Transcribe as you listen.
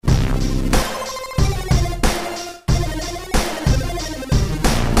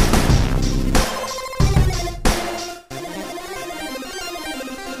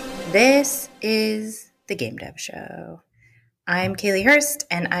This is the Game Dev Show. I'm Kaylee Hurst,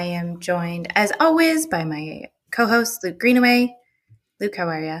 and I am joined, as always, by my co-host, Luke Greenaway. Luke, how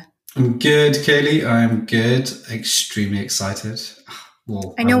are you? I'm good, Kaylee. I'm good. Extremely excited.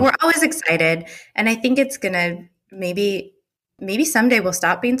 Well, I know we're always excited, and I think it's going to maybe someday we'll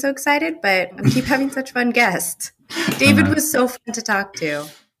stop being so excited, but I keep having such fun guests. David was so fun to talk to.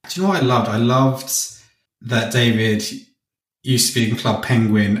 Do you know what I loved? I loved that David used to be in Club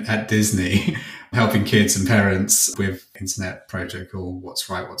Penguin at Disney, helping kids and parents with internet protocol, what's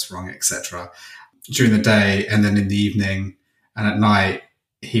right, what's wrong, etc. during the day, and then in the evening and at night,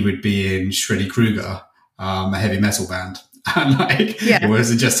 he would be in Shreddy Kreuger, a heavy metal band. And it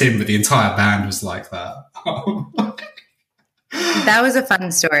wasn't just him, but the entire band was like that. That was a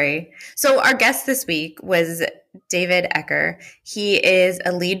fun story. So our guest this week was David Ecker. He is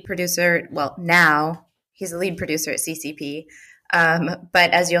a lead producer. Well, now he's a lead producer at CCP.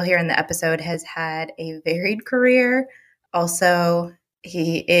 But as you'll hear in the episode, has had a varied career. Also,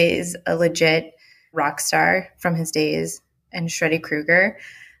 he is a legit rock star from his days in Shreddy Kreuger.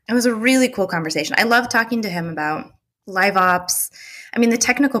 It was a really cool conversation. I love talking to him about live ops. I mean, the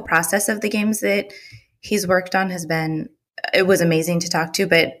technical process of the games that he's worked on it was amazing to talk to.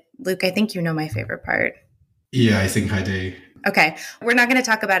 But Luke, I think you know my favorite part. Yeah, I think I do. Okay. We're not going to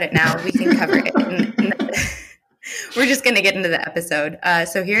talk about it now. We can cover it. We're just going to get into the episode.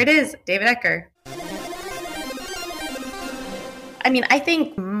 So here it is, David Ecker. I mean, I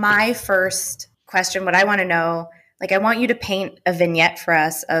think my first question, what I want to know, I want you to paint a vignette for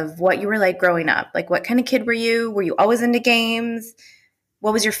us of what you were like growing up. What kind of kid were you? Were you always into games?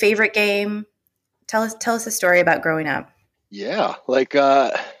 What was your favorite game? Tell us a story about growing up. Yeah,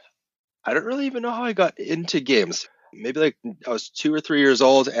 I don't really even know how I got into games. Maybe I was 2 or 3 years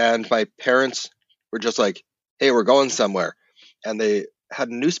old, and my parents were just like, "Hey, we're going somewhere," and they had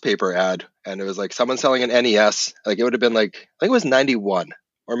a newspaper ad, and it was someone selling an NES. It would have been I think it was 91,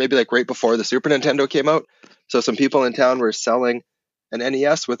 or maybe right before the Super Nintendo came out. So some people in town were selling an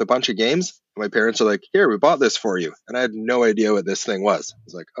NES with a bunch of games. My parents are like, "Here, we bought this for you," and I had no idea what this thing was. I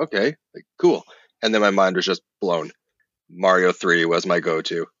was like, "Okay, cool," and then my mind was just blown. Mario 3 was my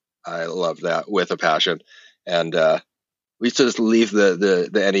go-to. I loved that with a passion. And we used to just leave the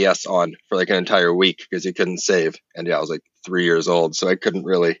NES on for an entire week because you couldn't save. And yeah, I was 3 years old, so I couldn't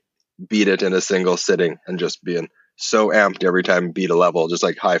really beat it in a single sitting, and just being so amped every time I beat a level, just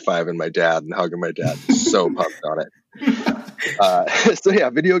high-fiving my dad and hugging my dad. So pumped on it. So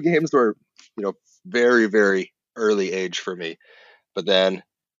yeah, video games were, very, very early age for me. But then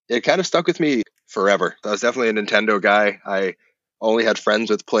it kind of stuck with me forever. I was definitely a Nintendo guy. I only had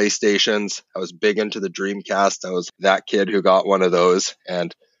friends with PlayStations. I was big into the Dreamcast. I was that kid who got one of those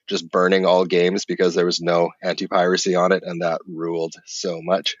and just burning all games because there was no anti-piracy on it, and that ruled so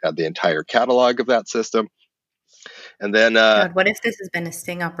much. Had the entire catalog of that system. And then God, what if this has been a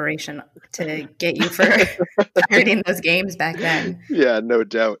sting operation to get you for pirating those games back then? Yeah, no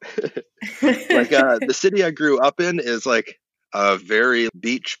doubt. The city I grew up in is a very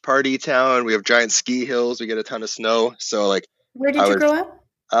beach party town. We have giant ski hills. We get a ton of snow. So where did you grow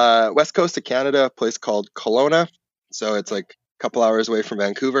up? West coast of Canada, a place called Kelowna. So it's a couple hours away from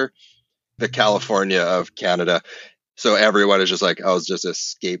Vancouver, the California of Canada. So everyone is just I was just a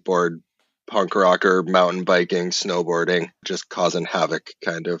skateboard punk rocker, mountain biking, snowboarding, just causing havoc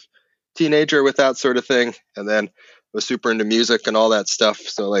kind of teenager with that sort of thing. And then was super into music and all that stuff.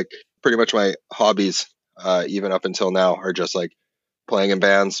 So pretty much my hobbies, even up until now, are just playing in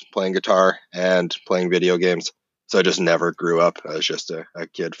bands, playing guitar, and playing video games. So I just never grew up. I was just a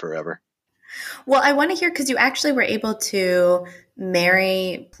kid forever. Well, I want to hear, because you actually were able to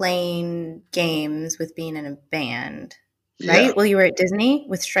marry playing games with being in a band, right? Yeah. Well, you were at Disney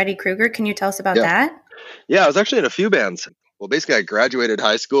with Shreddy Kreuger. Can you tell us about that? Yeah, I was actually in a few bands. Well, basically, I graduated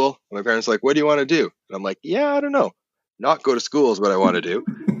high school, and my parents were like, "What do you want to do?" And I'm like, "Yeah, I don't know. Not go to school is what I want to do.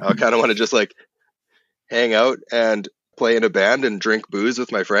 I kind of want to just hang out and play in a band and drink booze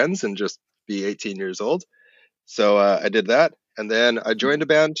with my friends and just be 18 years old." So I did that. And then I joined a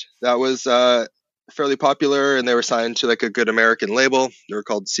band that was fairly popular, and they were signed to a good American label. They were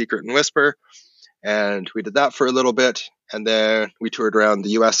called Secret and Whisper. And we did that for a little bit. And then we toured around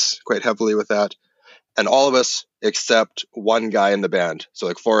the US quite heavily with that. And all of us, except one guy in the band,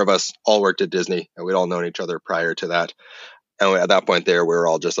 so 4 of us, all worked at Disney, and we'd all known each other prior to that. And at that point there, we were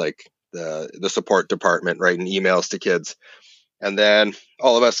all just the support department, writing emails to kids. And then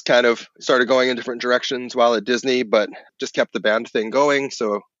all of us kind of started going in different directions while at Disney, but just kept the band thing going.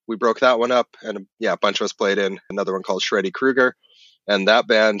 So we broke that one up, and a bunch of us played in another one called Shreddy Kreuger. And that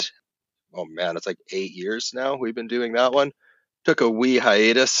band, oh man, it's 8 years now we've been doing that one. took a wee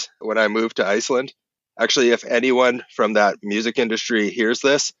hiatus when I moved to Iceland. Actually, if anyone from that music industry hears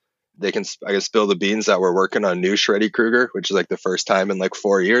this, I can spill the beans that we're working on new Shreddy Kreuger, which is like the first time in like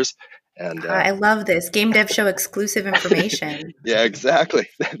 4 years. And I love this game dev show exclusive information. yeah, exactly.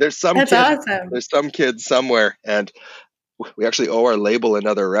 That's awesome. There's some kid somewhere, and we actually owe our label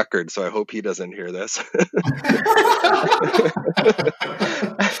another record, so I hope he doesn't hear this.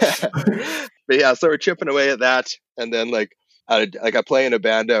 But yeah, so we're chipping away at that, and then like I play in a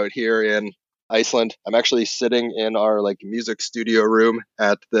band out here in Iceland. I'm actually sitting in our like music studio room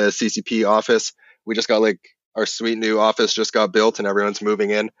at the CCP office. We just got like our sweet new office just got built, and everyone's moving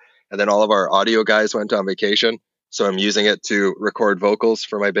in, and then all of our audio guys went on vacation, so I'm using it to record vocals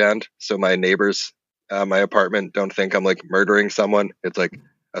for my band. So my neighbors, my apartment, don't think I'm like murdering someone. It's like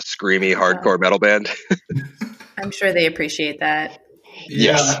a screamy hardcore metal band. I'm sure they appreciate that.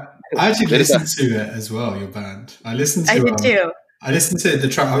 Yeah, Yes. I actually listened to it as well, your band. I did too. I listened to the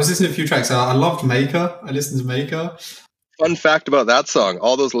track. I was listening to a few tracks. I loved Maker. I listened to Maker. Fun fact about that song,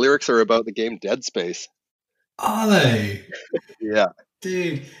 all those lyrics are about the game Dead Space. Are they? Yeah.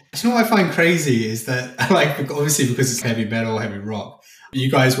 Dude, you know what I find crazy is that, like, obviously because it's heavy metal, heavy rock, you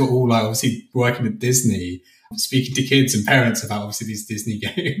guys were all like obviously working at Disney, speaking to kids and parents about obviously these Disney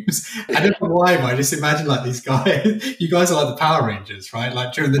games. I don't know why, but I just imagine like these guys, you guys are like the Power Rangers, right?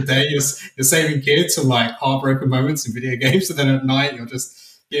 Like during the day, you're saving kids from like heartbroken moments in video games, and then at night you're just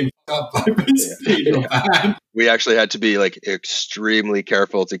getting fucked up by basically your band. We actually had to be like extremely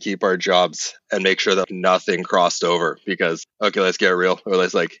careful to keep our jobs and make sure that nothing crossed over, because okay, let's get real, or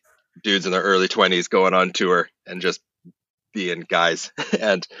let's like dudes in their early 20s going on tour and just being guys.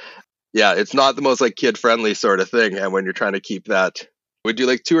 And yeah, it's not the most like kid friendly sort of thing. And when you're trying to keep that, we do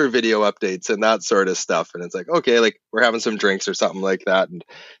like tour video updates and that sort of stuff. And it's like, okay, like we're having some drinks or something like that. And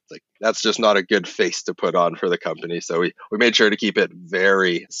it's like, that's just not a good face to put on for the company. So we made sure to keep it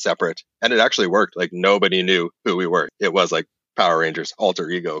very separate. And it actually worked. Like nobody knew who we were. It was like Power Rangers, alter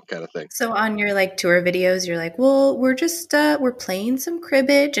ego kind of thing. So on your like tour videos, you're like, well, we're just, we're playing some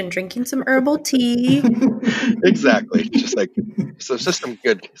cribbage and drinking some herbal tea. Exactly. Just like, so it's just some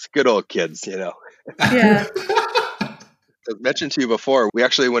good old kids, you know? Yeah. As mentioned to you before, we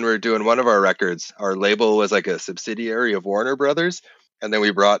actually, when we were doing one of our records, our label was like a subsidiary of Warner Brothers. And then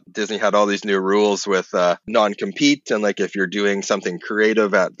Disney had all these new rules with non-compete. And like, if you're doing something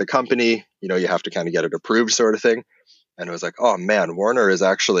creative at the company, you know, you have to kind of get it approved sort of thing. And it was like, oh man, Warner is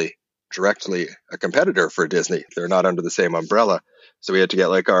actually directly a competitor for Disney. They're not under the same umbrella. So we had to get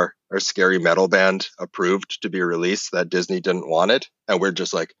like our scary metal band approved to be released that Disney didn't want it. And we're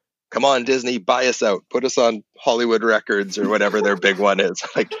just like, come on, Disney, buy us out, put us on Hollywood Records or whatever their big one is.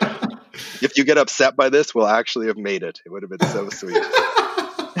 Like, if you get upset by this, we'll actually have made it. It would have been so sweet.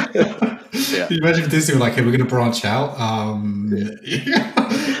 Yeah. Can you imagine if Disney were like, hey, we're going to branch out? Yeah,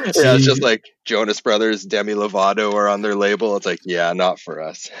 it's just like Jonas Brothers, Demi Lovato are on their label. It's like, yeah, not for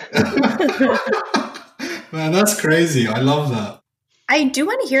us. Man, that's crazy. I love that. I do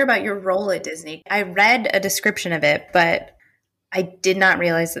want to hear about your role at Disney. I read a description of it, but I did not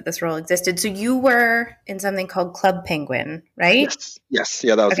realize that this role existed. So you were in something called Club Penguin, right? Yes.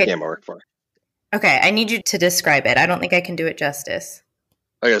 Yeah, that was the game I worked for. Okay, I need you to describe it. I don't think I can do it justice.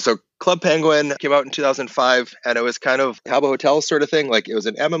 Okay, so Club Penguin came out in 2005, and it was kind of Habbo Hotel sort of thing. Like, it was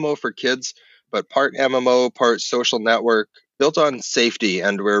an MMO for kids, but part MMO, part social network, built on safety.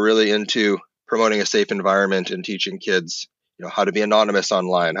 And we're really into promoting a safe environment and teaching kids, you know, how to be anonymous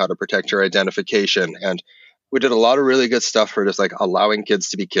online, how to protect your identification. And we did a lot of really good stuff for just like allowing kids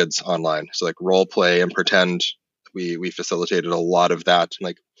to be kids online. So like role play and pretend. We facilitated a lot of that. And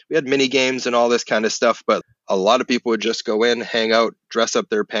like, we had mini games and all this kind of stuff, but a lot of people would just go in, hang out, dress up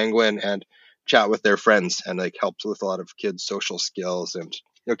their penguin, and chat with their friends, and like helped with a lot of kids' social skills. And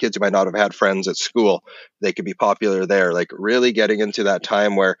you know, kids who might not have had friends at school, they could be popular there. Like really getting into that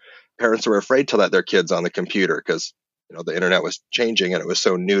time where parents were afraid to let their kids on the computer because you know the internet was changing and it was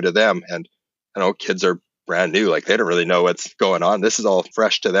so new to them. And you know, kids are brand new, like they don't really know what's going on. This is all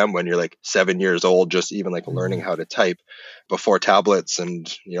fresh to them when you're like 7 years old, just even like learning how to type before tablets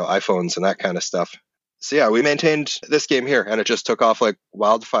and you know iPhones and that kind of stuff. So yeah, we maintained this game here and it just took off like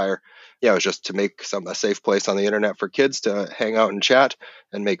wildfire. Yeah, it was just to make a safe place on the internet for kids to hang out and chat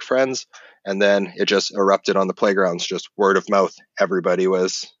and make friends. And then it just erupted on the playgrounds, just word of mouth. Everybody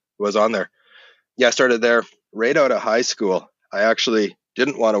was on there. Yeah, I started there right out of high school. I actually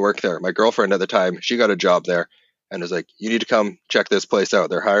didn't want to work there. My girlfriend at the time, she got a job there and was like, you need to come check this place out.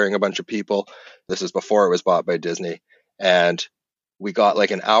 They're hiring a bunch of people. This is before it was bought by Disney. And we got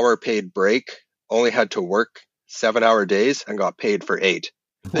like an hour paid break, only had to work 7-hour days and got paid for 8.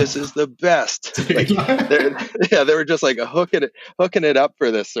 this is the best. Like Dude. they were just like hooking it up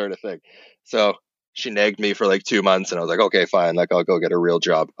for this sort of thing. So she nagged me for like 2 months, and I was like, okay, fine. Like I'll go get a real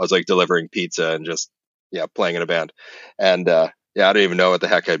job. I was like delivering pizza and just playing in a band, and I don't even know what the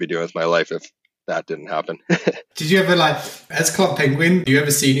heck I'd be doing with my life if that didn't happen. Did you ever as Club Penguin, do you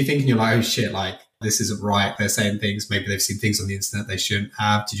ever see anything and you're like, oh shit, like this isn't right? They're saying things, maybe they've seen things on the internet they shouldn't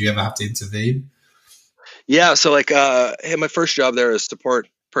have. Did you ever have to intervene? Yeah, so like my first job there as support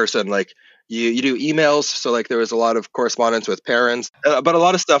person, like you do emails, so like there was a lot of correspondence with parents, but a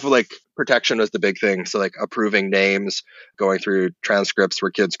lot of stuff like protection was the big thing. So like approving names, going through transcripts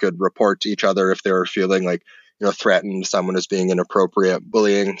where kids could report to each other if they were feeling like threatened, someone is being inappropriate,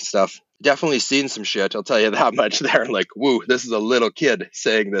 bullying stuff. Definitely seen some shit, I'll tell you that much there. Like, woo, this is a little kid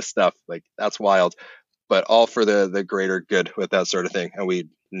saying this stuff. Like that's wild, but all for the greater good with that sort of thing. And we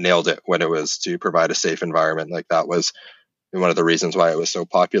nailed it when it was to provide a safe environment. Like that was one of the reasons why it was so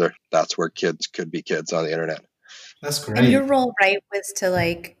popular. That's where kids could be kids on the internet. That's And great. your role, right, was to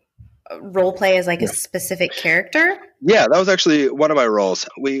like role play as like a specific character? Yeah, that was actually one of my roles.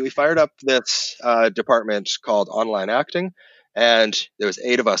 We fired up this department called online acting, and there was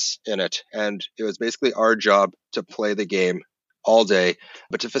 8 of us in it, and it was basically our job to play the game all day,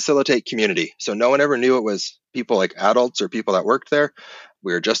 but to facilitate community. So no one ever knew it was people like adults or people that worked there.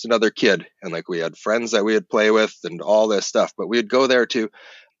 We were just another kid, and like we had friends that we would play with and all this stuff, but we'd go there to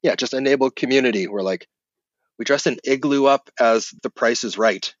just enable community. We're like, we dressed an igloo up as the Price is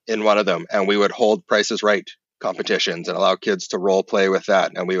Right in one of them, and we would hold Price is Right competitions and allow kids to role play with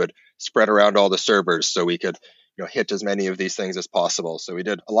that. And we would spread around all the servers so we could hit as many of these things as possible. So we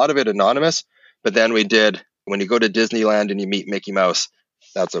did a lot of it anonymous, but then we did, when you go to Disneyland and you meet Mickey Mouse,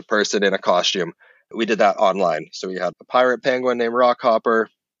 that's a person in a costume. We did that online. So we had a pirate penguin named Rockhopper.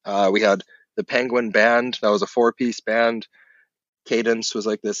 We had the Penguin Band. That was a 4-piece band. Cadence was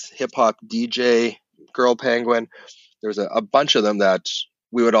like this hip hop DJ, girl penguin. There was a bunch of them that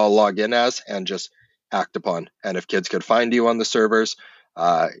we would all log in as and just act upon. And if kids could find you on the servers,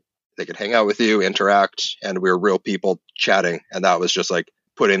 they could hang out with you, interact, and we were real people chatting. And that was just like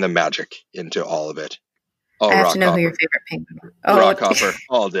putting the magic into all of it. Oh, I have to know who your favorite penguin is. Oh, Rockhopper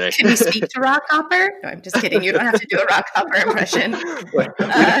all day. Can you speak to Rockhopper? No, I'm just kidding. You don't have to do a Rockhopper impression. Well,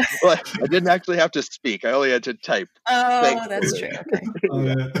 I didn't actually have to speak. I only had to type. Oh, that's true.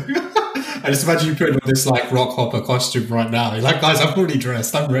 Okay. I just imagine you putting on this like Rockhopper costume right now. You're like, guys, I'm already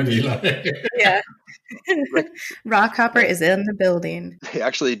dressed. I'm ready. Like, yeah. Rockhopper is in the building. They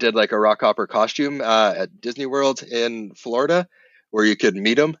actually did like a Rockhopper costume at Disney World in Florida where you could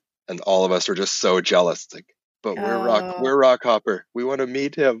meet him. And all of us were just so jealous. It's like, but we're Rockhopper. We want to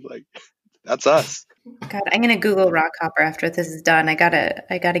meet him. Like, that's us. God, I'm gonna Google Rockhopper after this is done. I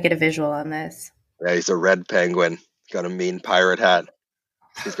gotta get a visual on this. Yeah, he's a red penguin. Got a mean pirate hat.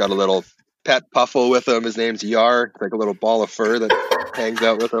 He's got a little pet puffle with him. His name's Yar. It's like a little ball of fur that hangs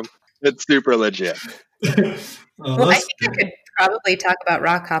out with him. It's super legit. Well, I think I could probably talk about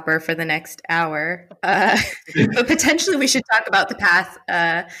Rockhopper for the next hour, but potentially we should talk about the path,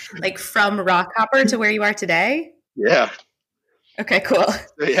 like from Rockhopper to where you are today. Yeah. Okay, cool.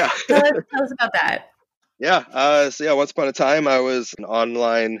 Yeah. Tell us about that. Yeah. So once upon a time, I was an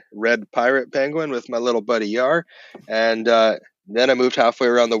online red pirate penguin with my little buddy Yar, and then I moved halfway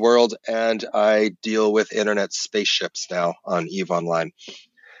around the world, and I deal with internet spaceships now on EVE Online.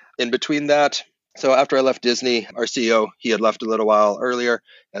 In between that, so after I left Disney, our CEO, he had left a little while earlier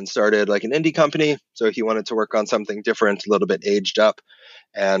and started like an indie company. So he wanted to work on something different, a little bit aged up.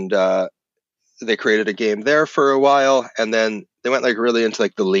 And they created a game there for a while. And then they went like really into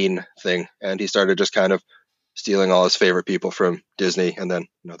like the lean thing. And he started just kind of stealing all his favorite people from Disney. And then,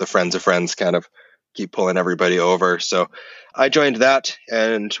 the friends of friends kind of keep pulling everybody over. So I joined that,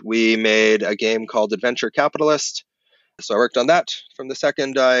 and we made a game called Adventure Capitalist. So I worked on that from the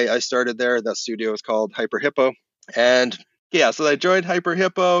second I started there. That studio was called Hyper Hippo. And so I joined Hyper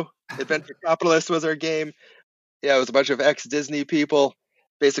Hippo. Adventure Capitalist was our game. Yeah, it was a bunch of ex-Disney people.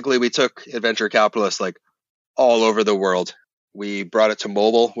 Basically, we took Adventure Capitalist like all over the world. We brought it to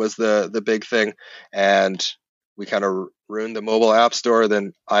mobile was the big thing. And we kind of ruined the mobile app store.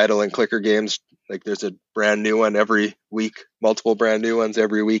 Then Idle and Clicker Games, like there's a brand new one every week, multiple brand new ones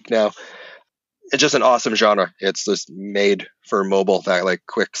every week now. It's just an awesome genre. It's just made for mobile, that like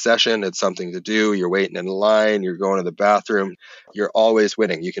quick session. It's something to do. You're waiting in line. You're going to the bathroom. You're always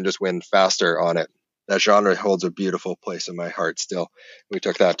winning. You can just win faster on it. That genre holds a beautiful place in my heart still. We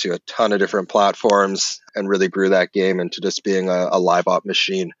took that to a ton of different platforms and really grew that game into just being a live op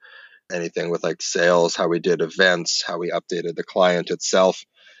machine. Anything with like sales, how we did events, how we updated the client itself.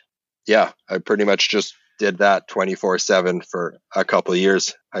 Yeah, I pretty much just did that 24/7 for a couple of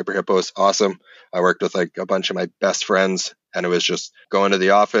years. Hyper Hippo's awesome. I worked with like a bunch of my best friends, and it was just going to the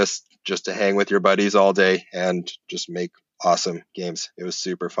office just to hang with your buddies all day and just make awesome games. It was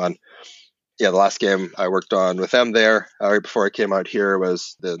super fun. Yeah, the last game I worked on with them there right before I came out here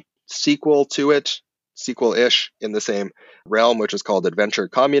was the sequel to it, sequel-ish in the same realm, which is called Adventure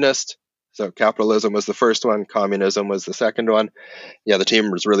Communist. So capitalism was the first one, communism was the second one. Yeah, the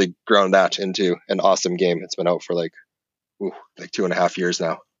team has really grown that into an awesome game. It's been out for like 2.5 years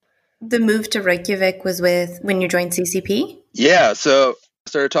now. The move to Reykjavik was with when you joined CCP? Yeah, so I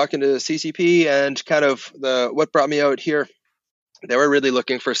started talking to CCP and kind of what brought me out here. They were really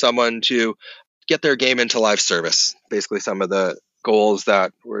looking for someone to get their game into live service. Basically, some of the goals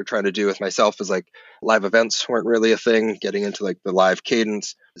that we're trying to do with myself is like live events weren't really a thing, getting into like the live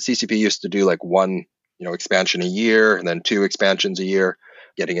cadence. CCP used to do like one, expansion a year and then 2 expansions a year,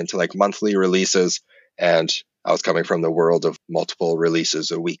 getting into like monthly releases. And I was coming from the world of multiple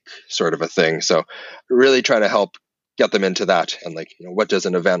releases a week sort of a thing. So really trying to help get them into that. And like, what does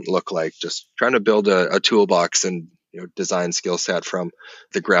an event look like? Just trying to build a toolbox and design skill set from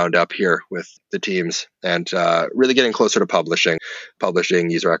the ground up here with the teams, and really getting closer to publishing,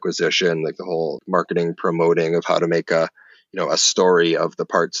 user acquisition, like the whole marketing, promoting of how to make a story of the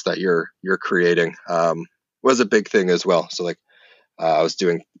parts that you're creating was a big thing as well. So like I was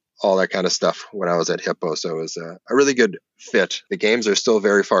doing all that kind of stuff when I was at Hippo, so it was a really good fit. The games are still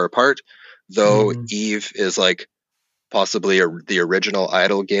very far apart, though. Eve is like possibly the original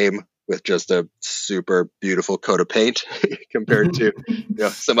Idle game with just a super beautiful coat of paint compared to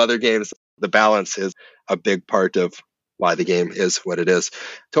some other games. The balance is a big part of why the game is what it is.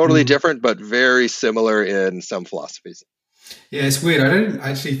 Totally different, but very similar in some philosophies. Yeah, it's weird.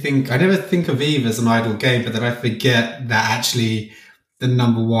 I never think of Eve as an idle game, but then I forget that actually the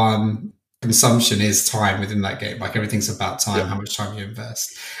number one consumption is time within that game. Like everything's about time, how much time you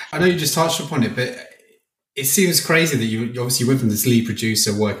invest. I know you just touched upon it, but it seems crazy that you obviously went from this lead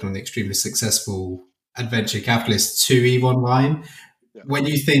producer working on the extremely successful Adventure Capitalist to EVE Online. Yeah. When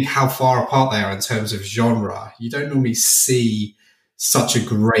you think how far apart they are in terms of genre, you don't normally see such a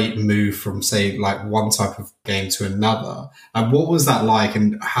great move from, say, like one type of game to another. And what was that like,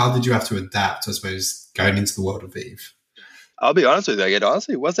 and how did you have to adapt, I suppose, going into the world of EVE? I'll be honest with you, it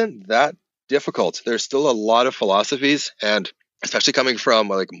honestly wasn't that difficult. There's still a lot of philosophies, and especially coming from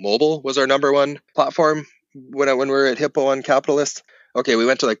like mobile was our number one platform when we were at Hippo on Capitalist. Okay, we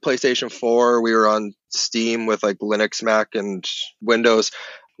went to like PlayStation 4. We were on Steam with like Linux, Mac, and Windows.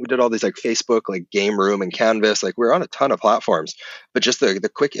 We did all these like Facebook, like Game Room and Canvas. Like we were on a ton of platforms, but just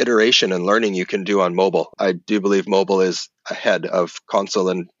the quick iteration and learning you can do on mobile. I do believe mobile is ahead of console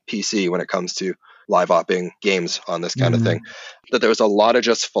and PC when it comes to live opping games on this kind of thing. That there was a lot of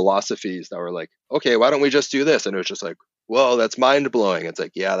just philosophies that were like, okay, why don't we just do this? And it was just like, whoa, that's mind blowing. It's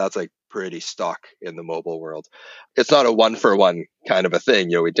like, yeah, that's like pretty stock in the mobile world. It's not a 1-for-1 kind of a thing.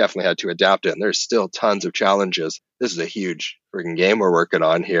 We definitely had to adapt it. And there's still tons of challenges. This is a huge freaking game we're working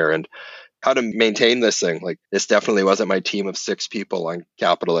on here. And how to maintain this thing. Like this definitely wasn't my team of 6 people on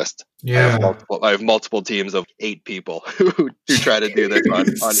Capitalist. Yeah. I have multiple teams of 8 people who try to do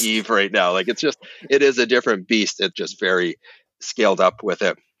this on EVE right now. Like it is a different beast. It's just very scaled up with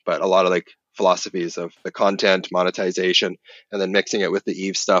it. But a lot of like philosophies of the content, monetization, and then mixing it with the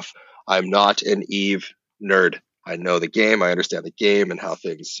EVE stuff. I'm not an EVE nerd. I know the game. I understand the game and how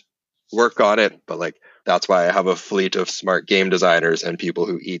things work on it. But like that's why I have a fleet of smart game designers and people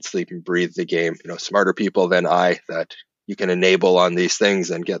who eat, sleep, and breathe the game. Smarter people than I that you can enable on these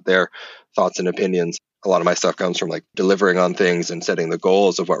things and get their thoughts and opinions. A lot of my stuff comes from like delivering on things and setting the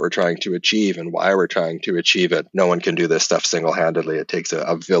goals of what we're trying to achieve and why we're trying to achieve it. No one can do this stuff single-handedly. It takes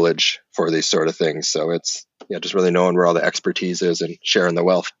a village for these sort of things. So it's just really knowing where all the expertise is and sharing the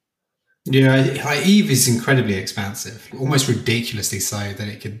wealth. Yeah, EVE is incredibly expansive, almost ridiculously so that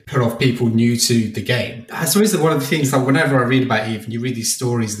it can put off people new to the game. I suppose that one of the things that whenever I read about EVE and you read these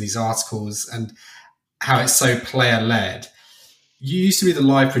stories and these articles and how it's so player-led, you used to be the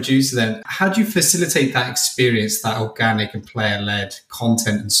live producer then. How do you facilitate that experience, that organic and player-led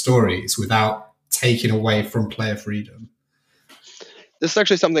content and stories without taking away from player freedom? This is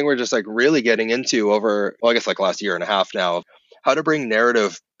actually something we're just like really getting into over, I guess like last year and a half now, how to bring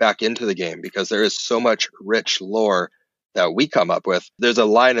narrative back into the game, because there is so much rich lore that we come up with. There's a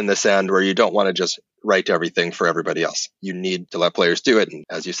line in the sand where you don't want to just write everything for everybody else. You need to let players do it. And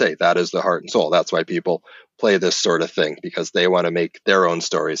as you say, that is the heart and soul. That's why people play this sort of thing, because they want to make their own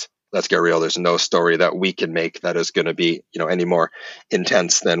stories. let's get real. There's no story that we can make that is going to be, any more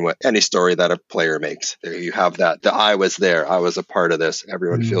intense than what any story that a player makes. There you have that. I was there. I was a part of this.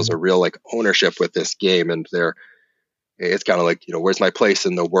 Everyone feels a real ownership with this game, and it's kind of like, where's my place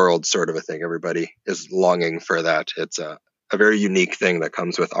in the world sort of a thing. Everybody is longing for that. It's a very unique thing that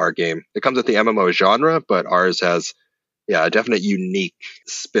comes with our game. It comes with the MMO genre, but ours has, a definite unique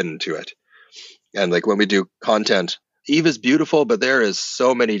spin to it. And when we do content, Eve is beautiful, but there is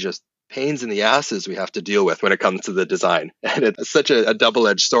so many just pains in the asses we have to deal with when it comes to the design. And it's such a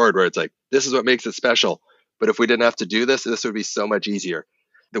double-edged sword where it's like, this is what makes it special. But if we didn't have to do this would be so much easier.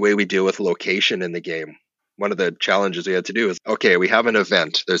 The way we deal with location in the game. One of the challenges we had to do is, okay, we have an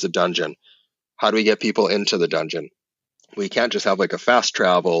event, there's a dungeon. How do we get people into the dungeon? We can't just have a fast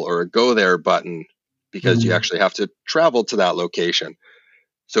travel or a go there button, because you actually have to travel to that location.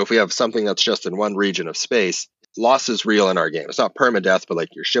 So if we have something that's just in one region of space, loss is real in our game. It's not permadeath,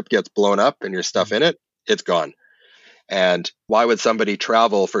 but your ship gets blown up and your stuff in it, it's gone. And why would somebody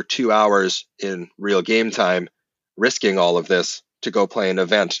travel for 2 hours in real game time, risking all of this to go play an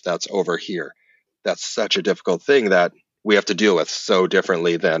event that's over here? That's such a difficult thing that we have to deal with so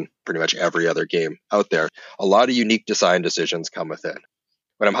differently than pretty much every other game out there. A lot of unique design decisions come with it.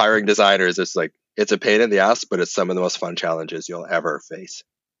 When I'm hiring designers, it's a pain in the ass, but it's some of the most fun challenges you'll ever face.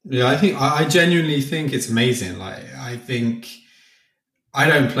 Yeah, I genuinely think it's amazing. I think I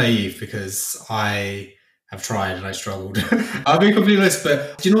don't play Eve because I have tried and I struggled. I'll be completely honest,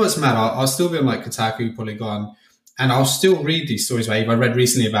 but do you know what's mad? I'll still be on Kotaku, Polygon, and I'll still read these stories about Eve. I read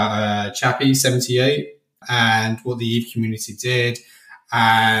recently about Chappie 78 and what the Eve community did.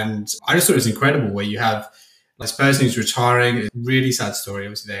 And I just thought it was incredible where you have this person who's retiring, a really sad story.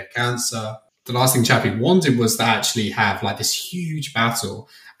 Obviously, they had cancer. The last thing Chappie wanted was to actually have this huge battle.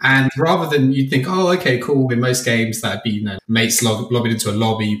 And rather than you'd think, oh, okay, cool. In most games that'd be, mates lobbied into a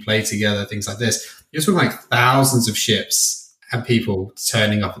lobby, play together, things like this. You're talking thousands of ships and people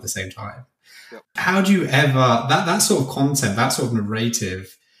turning up at the same time. Yep. How do you ever, that sort of content, that sort of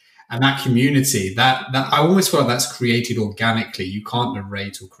narrative and that community, that I almost feel like that's created organically. You can't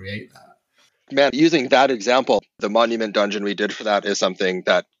narrate or create that. Man, using that example, the monument dungeon we did for that is something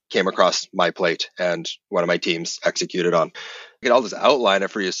that came across my plate and one of my teams executed on. I'll just outline it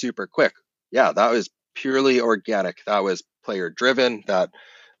for you super quick. Yeah, that was purely organic. That was player driven. That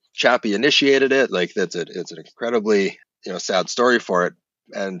Chappie initiated it. It's an incredibly sad story for it.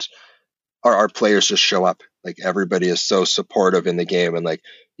 And our players just show up. Everybody is so supportive in the game, and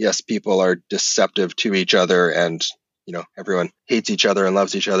yes, people are deceptive to each other, and everyone hates each other and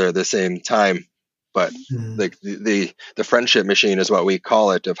loves each other at the same time. But the friendship machine is what we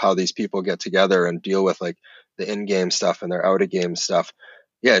call it, of how these people get together and deal with the in-game stuff and their out-of-game stuff.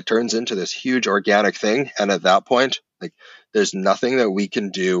 Yeah, it turns into this huge organic thing. And at that point, there's nothing that we can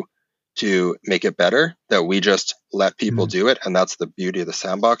do to make it better, that we just let people do it. And that's the beauty of the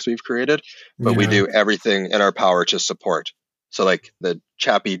sandbox we've created. But we do everything in our power to support. So the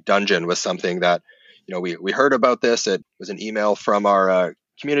Chappie dungeon was something that, we heard about this. It was an email from our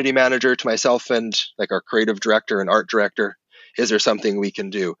community manager to myself and our creative director and art director. Is there something we can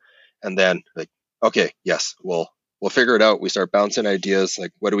do? And then okay, yes, we'll figure it out. We start bouncing ideas.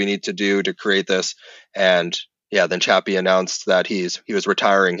 What do we need to do to create this? And yeah, then Chappie announced that he was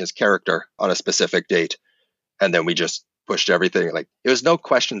retiring his character on a specific date. And then we just pushed everything. It was no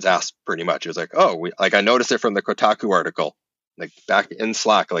questions asked pretty much. It was I noticed it from the Kotaku article, back in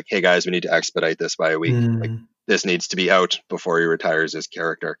Slack, hey guys, we need to expedite this by a week. This needs to be out before he retires his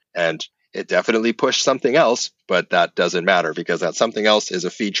character. And it definitely pushed something else, but that doesn't matter, because that something else is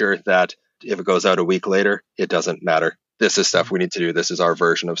a feature that if it goes out a week later, it doesn't matter. This is stuff we need to do. This is our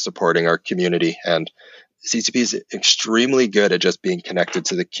version of supporting our community. And CCP is extremely good at just being connected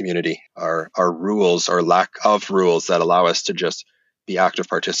to the community. Our rules, or lack of rules that allow us to just be active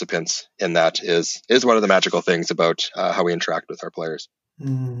participants in that is one of the magical things about how we interact with our players.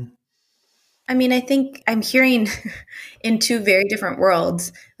 I mean, I think I'm hearing in two very different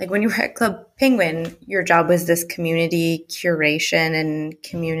worlds. When you were at Club Penguin, your job was this community curation and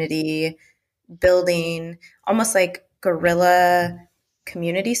community building, almost like guerrilla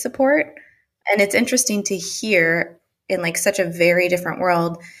community support. And it's interesting to hear in such a very different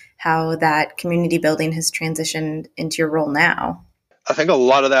world how that community building has transitioned into your role now. I think a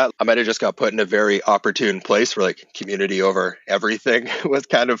lot of that, I might have just got put in a very opportune place where community over everything was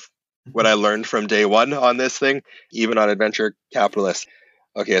kind of what I learned from day one on this thing, even on Adventure Capitalist.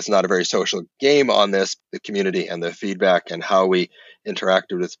 Okay, it's not a very social game on this, the community and the feedback and how we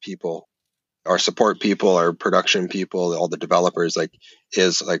interacted with people, our support people, our production people, all the developers,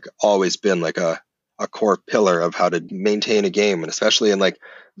 is always been a a core pillar of how to maintain a game. And especially in like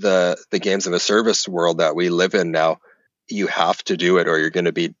the games of a service world that we live in now, you have to do it or you're going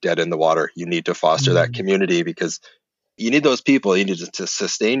to be dead in the water. You need to foster that community because you need those people. You need to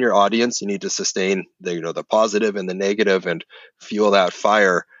sustain your audience. You need to sustain the positive and the negative and fuel that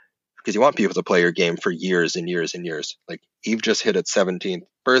fire because you want people to play your game for years and years and years. Like Eve just hit its 17th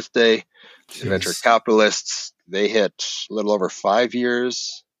birthday. The venture capitalists, they hit a little over 5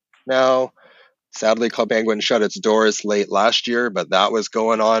 years now. Sadly, Club Penguin shut its doors late last year, but that was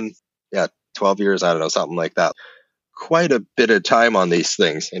going on, 12 years, I don't know, something like that. Quite a bit of time on these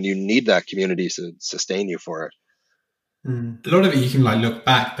things, and you need that community to sustain you for it. A lot of it you can like look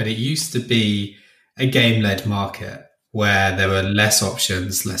back, but it used to be a game-led market where there were less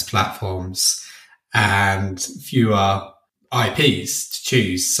options, less platforms, and fewer IPs to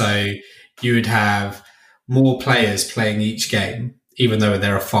choose. So you would have more players playing each game, even though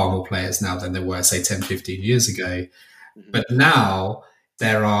there are far more players now than there were, say, 10, 15 years ago. But now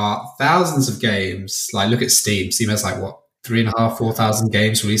there are thousands of games. Like, look at Steam. Steam has 3,500, 4,000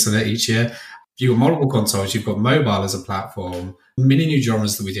 games released on it each year. You've got multiple consoles, you've got mobile as a platform, many new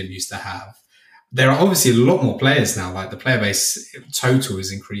genres that we didn't used to have. There are obviously a lot more players now, like the player base total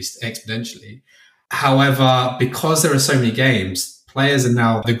has increased exponentially. However, because there are so many games, players are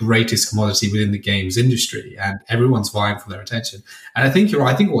now the greatest commodity within the games industry and everyone's vying for their attention. And I think you're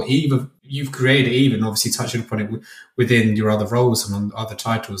right. I think what you've created, Eve, and obviously touching upon it within your other roles and on other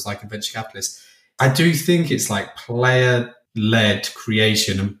titles like Venture Capitalist, I do think it's like player-led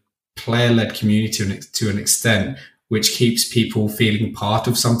creation and player-led community to an extent, which keeps people feeling part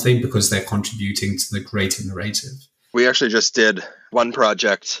of something because they're contributing to the greater narrative. We actually just did one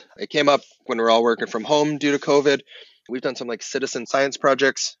project. It came up when we were all working from home due to COVID. We've done some like citizen science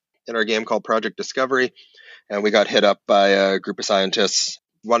projects in our game called Project Discovery, and we got hit up by a group of scientists.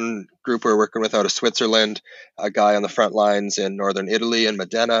 One group we're working with out of Switzerland, a guy on the front lines in northern Italy in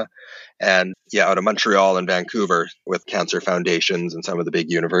Modena, and out of Montreal and Vancouver with cancer foundations and some of the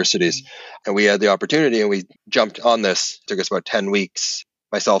big universities. And we had the opportunity and we jumped on this. It took us about 10 weeks.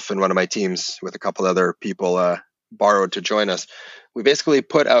 Myself and one of my teams with a couple other people borrowed to join us. We basically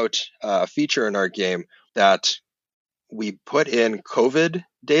put out a feature in our game that we put in COVID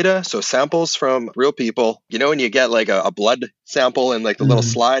data, so samples from real people. You know, when you get like a blood sample in like the little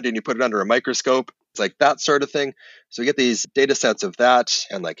slide and you put it under a microscope, it's like that sort of thing. So we get these data sets of that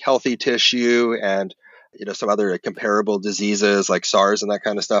and like healthy tissue and some other comparable diseases like SARS and that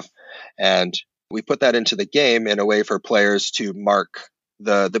kind of stuff. And we put that into the game in a way for players to mark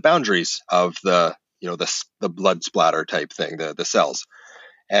the boundaries of the blood splatter type thing, the cells.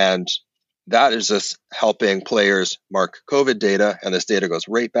 And that is just helping players mark COVID data, and this data goes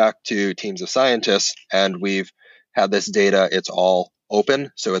right back to teams of scientists. And we've had this data, it's all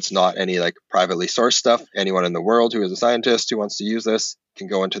open, so it's not any like privately sourced stuff. Anyone in the world who is a scientist who wants to use this can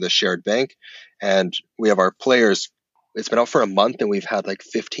go into the shared bank. And we have our players, it's been out for a month, and we've had like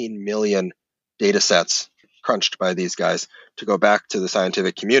 15 million data sets crunched by these guys to go back to the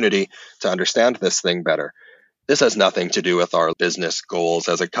scientific community to understand this thing better. This has nothing to do with our business goals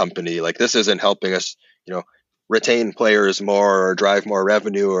as a company. Like, this isn't helping us, retain players more or drive more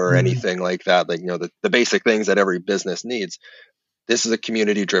revenue or anything like that. Like, the basic things that every business needs. This is a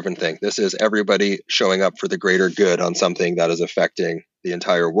community-driven thing. This is everybody showing up for the greater good on something that is affecting the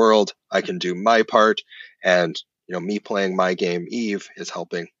entire world. I can do my part, and me playing my game, Eve, is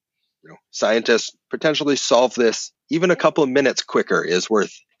helping scientists potentially solve this. Even a couple of minutes quicker is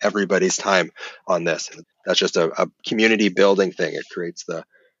worth everybody's time on this. And that's just a community building thing. It creates the,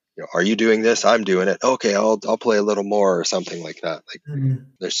 are you doing this? I'm doing it. Okay, I'll play a little more or something like that. Like,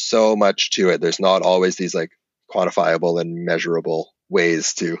 there's so much to it. There's not always these like quantifiable and measurable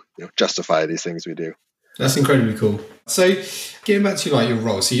ways to justify these things we do. That's incredibly cool. So getting back to like your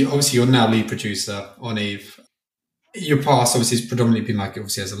role, so you're now lead producer on Eve. Your past obviously has predominantly been like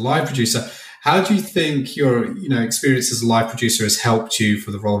obviously as a live producer. How do you think your experience as a live producer has helped you for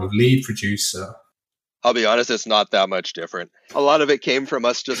the role of lead producer? I'll be honest, it's not that much different. A lot of it came from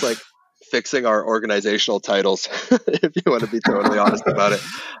us just like fixing our organizational titles, if you want to be totally honest about it.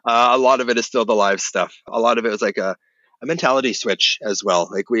 A lot of it is still the live stuff. A lot of it was like a mentality switch as well.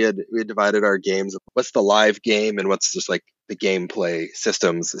 Like we had divided our games. What's the live game and what's just like the gameplay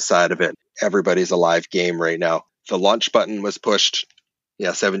systems side of it? Everybody's a live game right now. The launch button was pushed,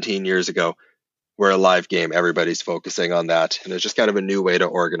 17 years ago. We're a live game. Everybody's focusing on that. And it's just kind of a new way to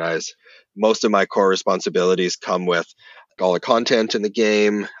organize. Most of my core responsibilities come with all the content in the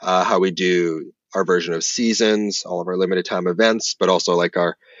game, how we do our version of seasons, all of our limited time events, but also like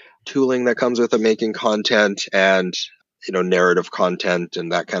our tooling that comes with making content and narrative content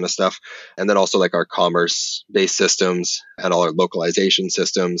and that kind of stuff. And then also like our commerce-based systems and all our localization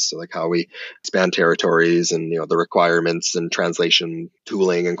systems, so like how we expand territories and the requirements and translation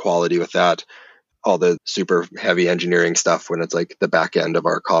tooling and quality with that. All the super heavy engineering stuff when it's like the back end of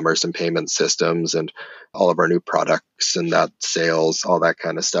our commerce and payment systems and all of our new products and that sales, all that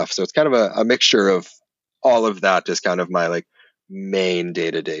kind of stuff. So it's kind of a mixture of all of that is kind of my like main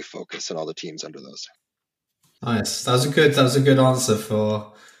day-to-day focus and all the teams under those. Nice. That was a good answer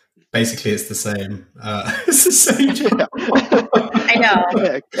for basically it's the same. It's the same job. I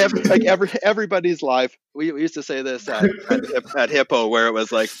know. Everybody's live. We used to say this at Hippo, where it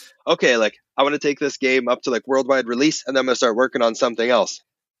was like, okay, like I want to take this game up to like worldwide release, and then I'm gonna start working on something else.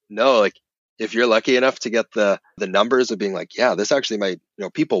 No, like if you're lucky enough to get the numbers of being like, yeah, this actually might,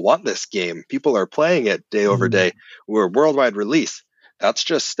 people want this game. People are playing it day over day. We're worldwide release. That's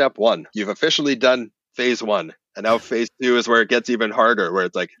just step one. You've officially done phase one. And now phase two is where it gets even harder, where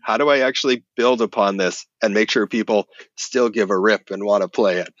it's like, how do I actually build upon this and make sure people still give a rip and want to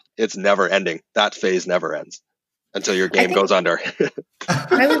play it? It's never ending. That phase never ends until your game goes under.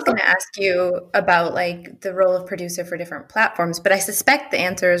 I was going to ask you about like the role of producer for different platforms, but I suspect the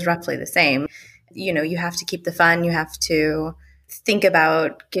answer is roughly the same. You have to keep the fun. You have to think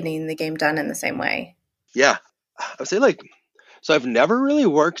about getting the game done in the same way. Yeah. I would say so I've never really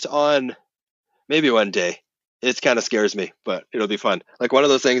worked on, maybe one day. It kind of scares me, but it'll be fun. Like one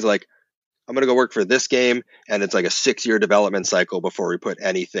of those things like, I'm going to go work for this game and it's like a 6-year development cycle before we put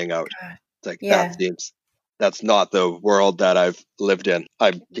anything out. It's like, that's not the world that I've lived in.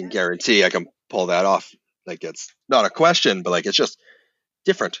 I can guarantee I can pull that off. Like it's not a question, but like, it's just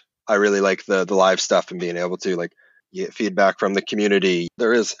different. I really like the live stuff and being able to like get feedback from the community.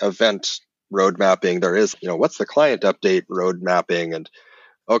 There is event road mapping. There is, what's the client update road mapping, and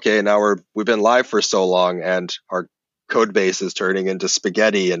okay, now we've been live for so long and our code base is turning into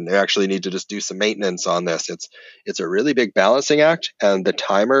spaghetti and they actually need to just do some maintenance on this. It's a really big balancing act, and the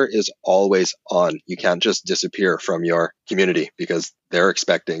timer is always on. You can't just disappear from your community because they're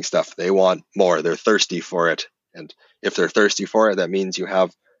expecting stuff. They want more. They're thirsty for it. And if they're thirsty for it, that means you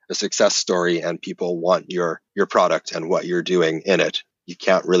have a success story and people want your product and what you're doing in it. You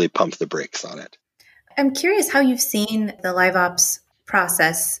can't really pump the brakes on it. I'm curious how you've seen the live ops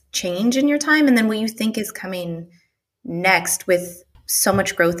process change in your time, and then what you think is coming next with so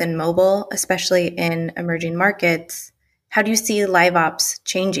much growth in mobile, especially in emerging markets. How do you see live ops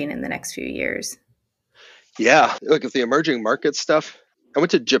changing in the next few years? Yeah, look at the emerging market stuff. I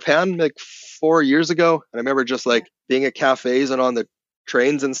went to Japan like 4 years ago, and I remember just like being at cafes and on the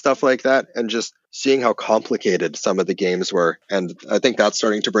trains and stuff like that, and just seeing how complicated some of the games were. And I think that's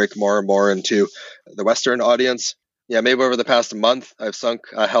starting to break more and more into the Western audience. Yeah, maybe over the past month, I've sunk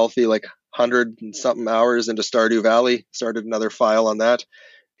a healthy 100 and something hours into Stardew Valley, started another file on that.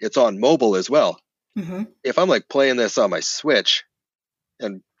 It's on mobile as well. Mm-hmm. If I'm playing this on my Switch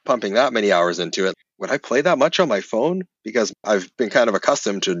and pumping that many hours into it, would I play that much on my phone? Because I've been kind of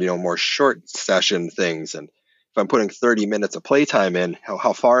accustomed to, more short session things. And if I'm putting 30 minutes of playtime in,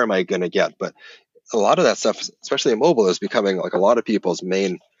 how far am I going to get? But a lot of that stuff, especially in mobile, is becoming a lot of people's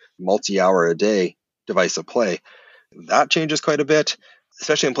main multi-hour a day device of play. That changes quite a bit,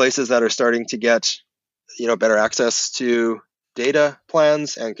 especially in places that are starting to get, better access to data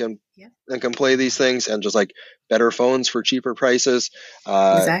plans and can play these things, and just better phones for cheaper prices.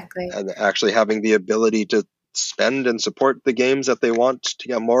 Exactly. And actually having the ability to spend and support the games that they want to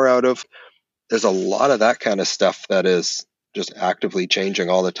get more out of. There's a lot of that kind of stuff that is just actively changing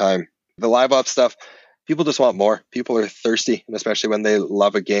all the time. The live ops stuff, people just want more. People are thirsty, and especially when they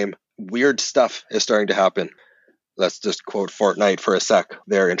love a game. Weird stuff is starting to happen. Let's just quote Fortnite for a sec.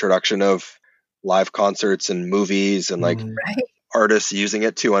 Their introduction of live concerts and movies and artists using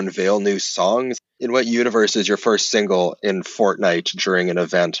it to unveil new songs. In what universe is your first single in Fortnite during an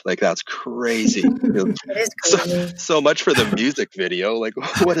event? That's crazy. It is crazy. So much for the music video.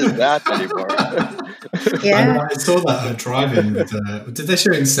 What is that anymore? Yeah. I saw that driving with, did they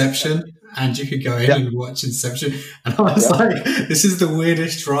show Inception? And you could go in and watch Inception. And I was like, this is the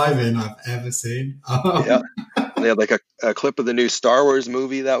weirdest drive-in I've ever seen. They had a clip of the new Star Wars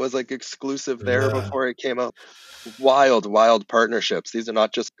movie that was exclusive there before it came out. Wild partnerships. These are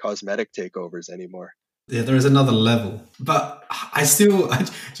not just cosmetic takeovers anymore. Yeah, there is another level. But I still, do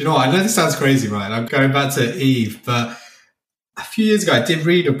you know what? I know this sounds crazy, right? I'm going back to Eve, but a few years ago I did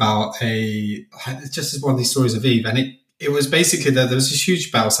read about just as one of these stories of Eve, and it was basically that there was this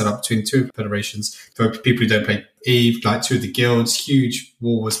huge battle set up between two federations for people who don't play Eve, two of the guilds. Huge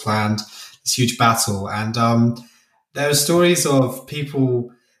war was planned, this huge battle, and there are stories of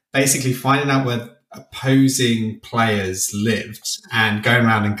people basically finding out where opposing players lived and going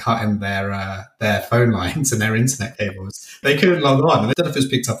around and cutting their phone lines and their internet cables. They couldn't log on. I don't know if it was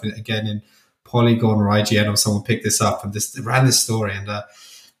picked up again in Polygon or IGN, or someone picked this up and ran this story. And I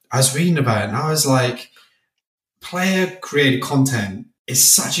was reading about it and I was like, player created content is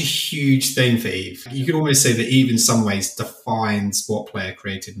such a huge thing for EVE. You could almost say that EVE in some ways defines what player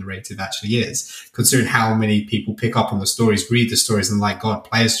created narrative actually is, considering how many people pick up on the stories, read the stories, and like, God,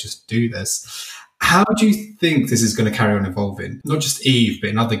 players just do this. How do you think this is going to carry on evolving? Not just EVE, but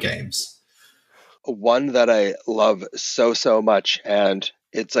in other games? One that I love so much, and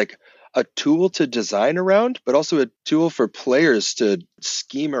it's like a tool to design around, but also a tool for players to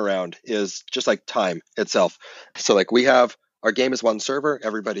scheme around, is just like time itself. So like we have, our game is one server,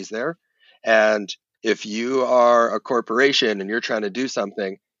 everybody's there. And if you are a corporation and you're trying to do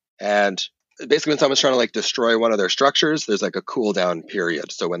something, and basically when someone's trying to like destroy one of their structures, there's like a cooldown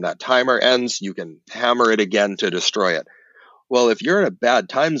period. So when that timer ends, you can hammer it again to destroy it. Well, if you're in a bad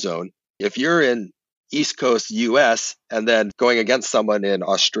time zone, if you're in East Coast US and then going against someone in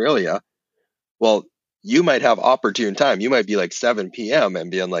Australia, well, you might have opportune time. You might be like 7 p.m. and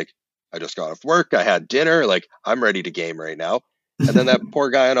being like, I just got off work, I had dinner, like I'm ready to game right now. And then that poor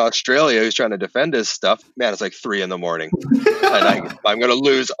guy in Australia who's trying to defend his stuff, man, it's like 3 a.m. and I'm going to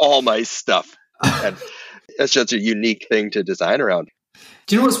lose all my stuff. And it's just a unique thing to design around.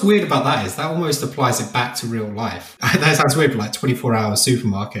 Do you know what's weird about that is that almost applies it back to real life. That sounds weird, but like 24-hour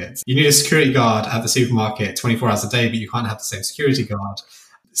supermarkets. You need a security guard at the supermarket 24 hours a day, but you can't have the same security guard.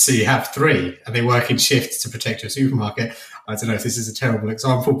 So you have 3 and they work in shifts to protect your supermarket. I don't know if this is a terrible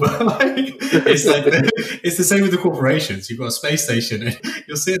example, but like it's the same with the corporations. You've got a space station and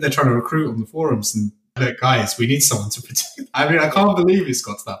you're sitting there trying to recruit on the forums and look, guys, we need someone to protect. I mean, I can't believe it's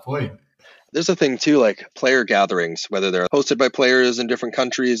got to that point. There's a thing too, like player gatherings, whether they're hosted by players in different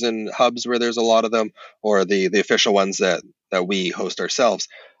countries and hubs where there's a lot of them, or the official ones that we host ourselves.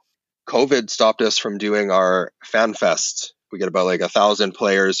 COVID stopped us from doing our fan fest. We get about like 1,000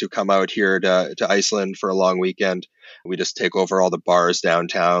 players who come out here to Iceland for a long weekend. We just take over all the bars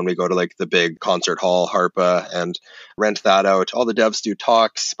downtown. We go to like the big concert hall, Harpa, and rent that out. All the devs do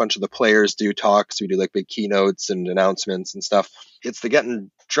talks. A bunch of the players do talks. We do like big keynotes and announcements and stuff. It's the getting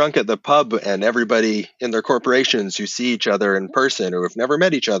drunk at the pub and everybody in their corporations who see each other in person or have never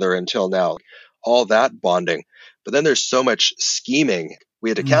met each other until now. All that bonding. But then there's so much scheming. We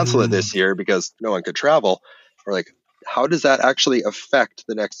had to cancel it this year because no one could travel. We're like, how does that actually affect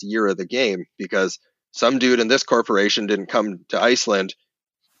the next year of the game? Because some dude in this corporation didn't come to Iceland,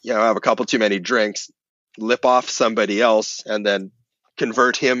 have a couple too many drinks, lip off somebody else, and then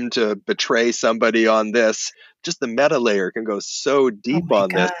convert him to betray somebody on this. Just the meta layer can go so deep on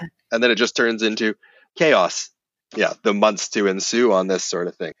this. And then it just turns into chaos. Yeah, the months to ensue on this sort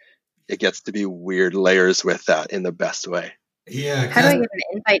of thing. It gets to be weird layers with that in the best way. Yeah. How do I get an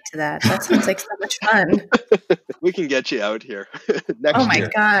invite to that? That sounds like so much fun. We can get you out here next year. Oh my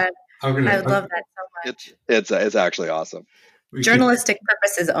God. I love that so much. It's actually awesome. Journalistic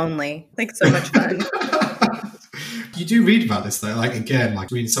purposes only. Like so much fun. You do read about this though, like again, like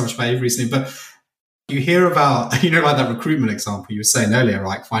reading so much about it recently, but you hear about, like that recruitment example you were saying earlier,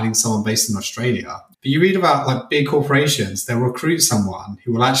 like finding someone based in Australia. But you read about like big corporations, they'll recruit someone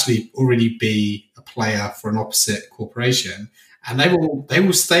who will actually already be a player for an opposite corporation. And they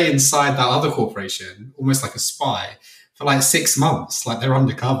will stay inside that other corporation, almost like a spy, for like 6 months, like they're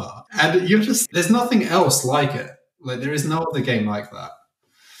undercover. And there's nothing else like it. Like there is no other game like that.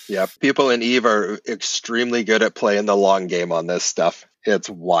 Yeah, people in EVE are extremely good at playing the long game on this stuff. It's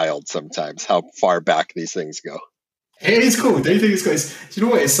wild sometimes how far back these things go. It is cool. Do you think it's cool? Do you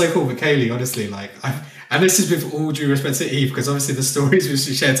know what? It's so cool for Kaylee, honestly. And this is with all due respect to EVE, because obviously the stories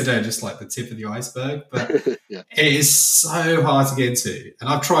we shared today are just like the tip of the iceberg. But yeah. It is so hard to get into. And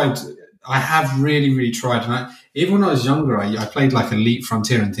I have really, really tried. And even when I was younger, I played like Elite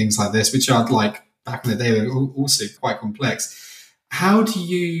Frontier and things like this, which are like back in the day, were also quite complex. How do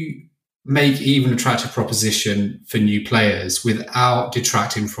you make EVE an attractive proposition for new players without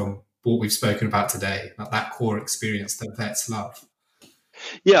detracting from what we've spoken about today, like that core experience that vets love?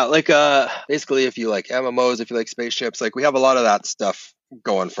 Yeah, like basically if you like MMOs, if you like spaceships, like we have a lot of that stuff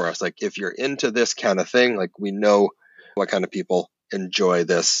going for us. Like if you're into this kind of thing, like we know what kind of people enjoy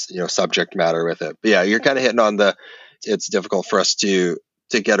this, subject matter with it. But yeah, you're kind of hitting on it's difficult for us to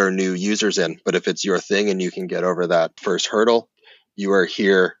get our new users in, but if it's your thing and you can get over that first hurdle, you are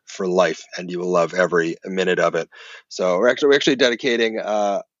here for life and you will love every minute of it. So we're actually dedicating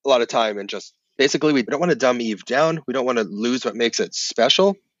a lot of time, and just basically we don't want to dumb EVE down. We don't want to lose what makes it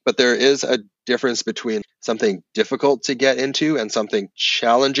special, but there is a difference between something difficult to get into and something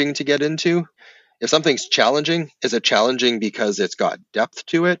challenging to get into. if something's challenging, is it challenging because it's got depth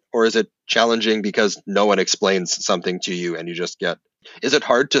to it? Or is it challenging because no one explains something to you and you just get... Is it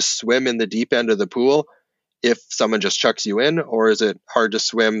hard to swim in the deep end of the pool if someone just chucks you in? Or is it hard to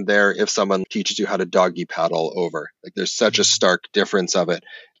swim there if someone teaches you how to doggy paddle over? Like, there's such a stark difference of it.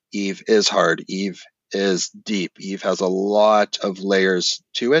 EVE is hard. EVE is deep. EVE has a lot of layers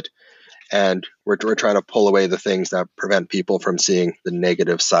to it. And we're trying to pull away the things that prevent people from seeing the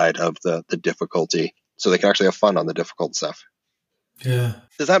negative side of the difficulty, so they can actually have fun on the difficult stuff. Yeah.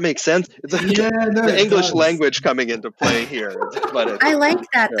 Does that make sense? Yeah, no, the English does. language coming into play here. But I like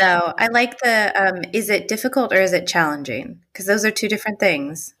that, though. I like the, is it difficult or is it challenging? Because those are two different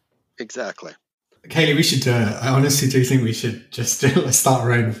things. Exactly. Kaylee, we should do it. I honestly do think we should just start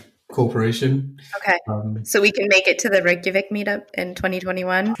our own corporation. Okay. So we can make it to the Reykjavik meetup in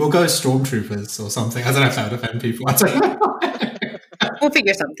 2021? We'll go as stormtroopers or something. I don't know if that would offend people. I don't know. We'll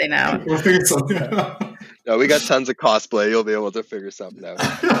figure something out. We'll figure something out. No, we got tons of cosplay. You'll be able to figure something out.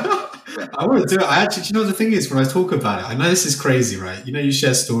 I want to do it. I actually, you know, the thing is, when I talk about it, I know this is crazy, right? You know, you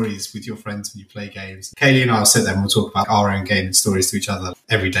share stories with your friends when you play games. Kaylee and I will sit there and we'll talk about our own game and stories to each other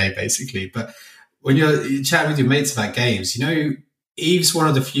every day, basically. But when you're chatting with your mates about games, you know, EVE's one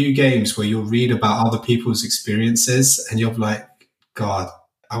of the few games where you'll read about other people's experiences and you're like, God,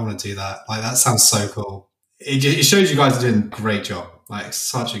 I want to do that. Like, that sounds so cool. It shows you guys are doing a great job, like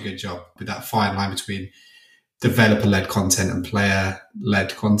such a good job with that fine line between developer-led content and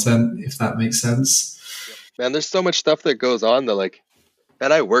player-led content, if that makes sense. Man, there's so much stuff that goes on that, like,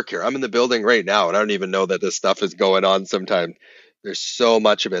 man, I work here. I'm in the building right now, and I don't even know that this stuff is going on sometimes. There's so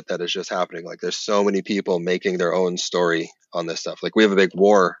much of it that is just happening. Like, there's so many people making their own story on this stuff. Like, we have a big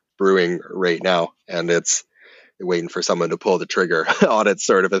war brewing right now, and it's waiting for someone to pull the trigger on it,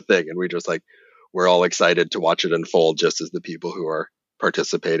 sort of a thing. And we're all excited to watch it unfold, just as the people who are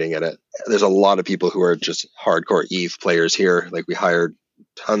participating in it. There's a lot of people who are just hardcore EVE players here. Like, we hired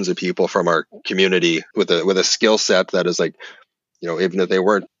tons of people from our community with a skill set that is like, you know, even if they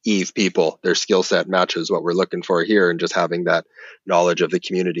weren't EVE people, their skill set matches what we're looking for here. And just having that knowledge of the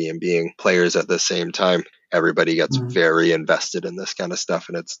community and being players at the same time, everybody gets very invested in this kind of stuff.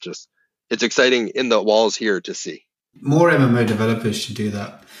 And it's exciting in the walls here to see. More MMO developers should do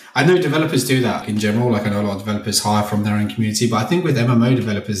that. I know developers do that in general. Like, I know a lot of developers hire from their own community, but I think with MMO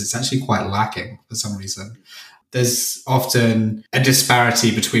developers, it's actually quite lacking for some reason. There's often a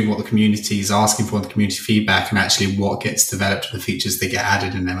disparity between what the community is asking for, the community feedback, and actually what gets developed and the features that get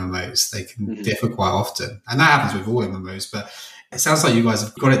added in MMOs. They can differ quite often. And that happens with all MMOs, but it sounds like you guys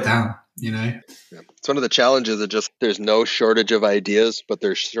have got it down, you know? Yeah. It's one of the challenges that just, there's no shortage of ideas, but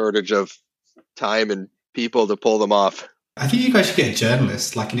there's shortage of time and people to pull them off. I think you guys should get a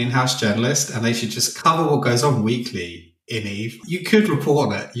journalist, like an in-house journalist, and they should just cover what goes on weekly in EVE. You could report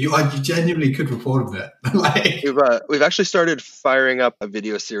on it. You genuinely could report on it. Like, we've actually started firing up a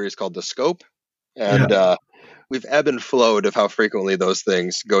video series called The Scope, and we've ebb and flowed of how frequently those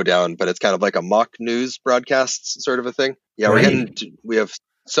things go down, but it's kind of like a mock news broadcast sort of a thing. Yeah, right. We have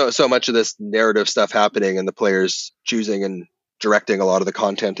so much of this narrative stuff happening, and the players choosing and directing a lot of the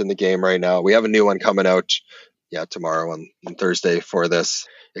content in the game right now. We have a new one coming out tomorrow on Thursday for this.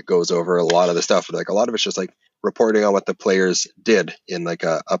 It goes over a lot of the stuff, but like a lot of it's just like reporting on what the players did in like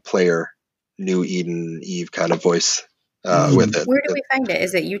a player New Eden EVE kind of voice with it. Where do we find it?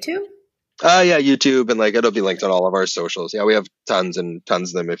 Is it YouTube? Yeah, YouTube, and like it'll be linked on all of our socials. Yeah, we have tons and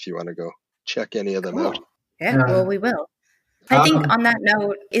tons of them if you want to go check any of them out. Yeah, well, we will. I think on that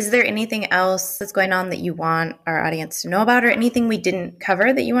note, is there anything else that's going on that you want our audience to know about, or anything we didn't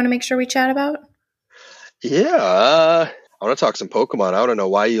cover that you want to make sure we chat about? Yeah, I want to talk some Pokemon. I want to know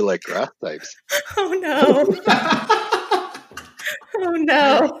why you like grass types. Oh, no. Oh,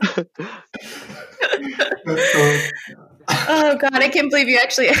 no. Oh, God, I can't believe you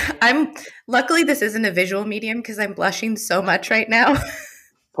actually... Luckily, this isn't a visual medium because I'm blushing so much right now.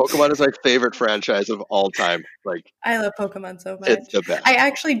 Pokemon is my favorite franchise of all time. Like, I love Pokemon so much. It's the best.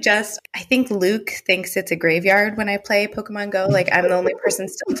 I think Luke thinks it's a graveyard when I play Pokemon Go. Like, I'm the only person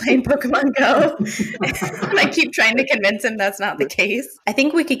still playing Pokemon Go. And I keep trying to convince him that's not the case. I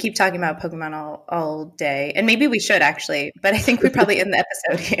think we could keep talking about Pokemon all day. And maybe we should, actually. But I think we probably end the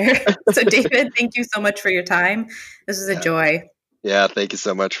episode here. So, David, thank you so much for your time. This was a joy. Yeah, thank you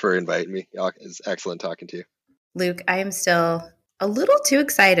so much for inviting me. It's excellent talking to you. Luke, I am still a little too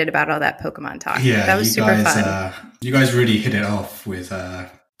excited about all that Pokemon talk. Yeah, that was super fun. You guys really hit it off with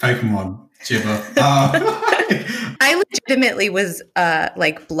Pokemon Gibber. I legitimately was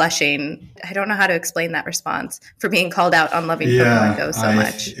like blushing. I don't know how to explain that response for being called out on loving Pokemon Go so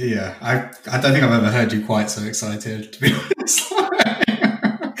much. Yeah, I don't think I've ever heard you quite so excited, to be honest.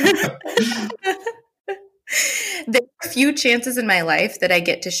 There are a few chances in my life that I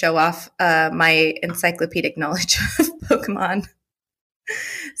get to show off my encyclopedic knowledge of Pokemon.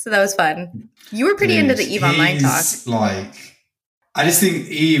 So that was fun. You were pretty into the Eve Online talk. I just think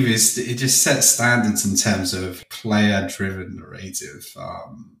Eve it just sets standards in terms of player-driven narrative.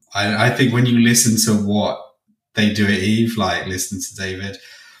 I think when you listen to what they do at Eve, like listen to David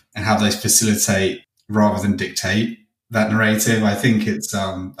and how they facilitate rather than dictate that narrative, I think it's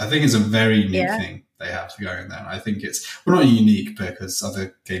a very unique thing they have going there. And I think it's not unique because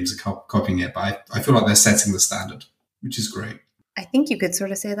other games are copying it, but I feel like they're setting the standard, which is great. I think you could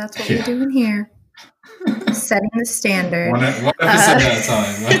sort of say that's what we're doing here. Setting the standard. One episode at a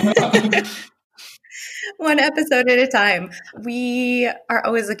time. One episode at a time. We are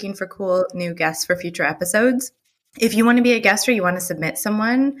always looking for cool new guests for future episodes. If you want to be a guest or you want to submit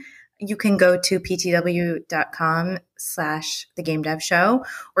someone, you can go to ptw.com/thegamedevshow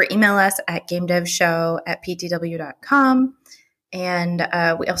or email us at gamedevshow@ptw.com. And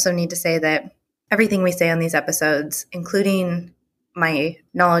we also need to say that everything we say on these episodes, including my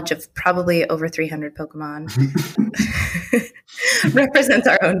knowledge of probably over 300 Pokemon, represents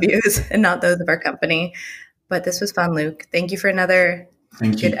our own views and not those of our company. But this was fun, Luke. Thank you for another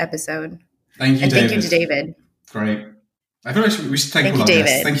good episode. Thank you, and David. Thank you to David. Great. I feel like we should thank all our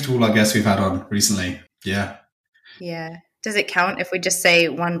guests. Thank you to all our guests we've had on recently. Yeah. Yeah. Does it count if we just say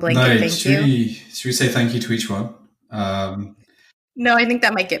one blanket thank you? Should we say thank you to each one? No, I think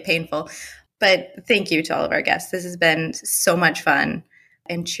that might get painful. But thank you to all of our guests. This has been so much fun.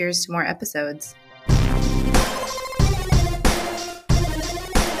 And cheers to more episodes.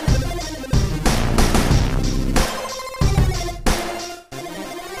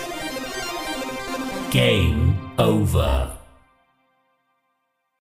 Game over.